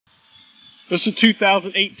This is a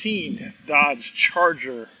 2018 Dodge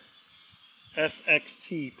Charger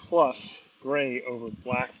SXT Plus gray over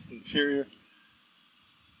black interior.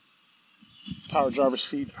 Power driver's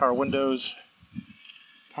seat, power windows,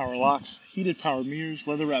 power locks, heated power mirrors,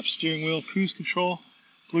 leather wrapped steering wheel, cruise control,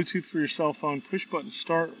 Bluetooth for your cell phone, push button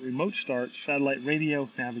start, remote start, satellite radio,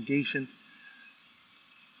 navigation,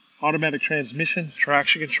 automatic transmission,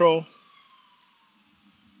 traction control.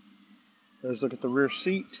 Let's look at the rear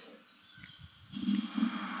seat.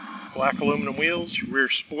 Black aluminum wheels, rear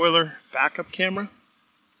spoiler, backup camera,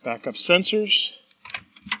 backup sensors,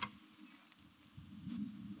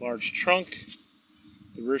 large trunk.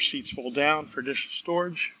 The rear seats fold down for additional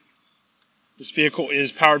storage. This vehicle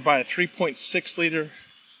is powered by a 3.6 liter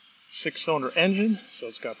 6-cylinder engine, so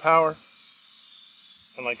it's got power.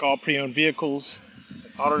 And like all pre-owned vehicles,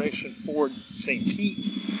 Autonation Ford St. Pete,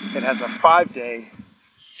 it has a 5-day,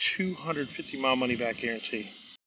 250-mile money-back guarantee.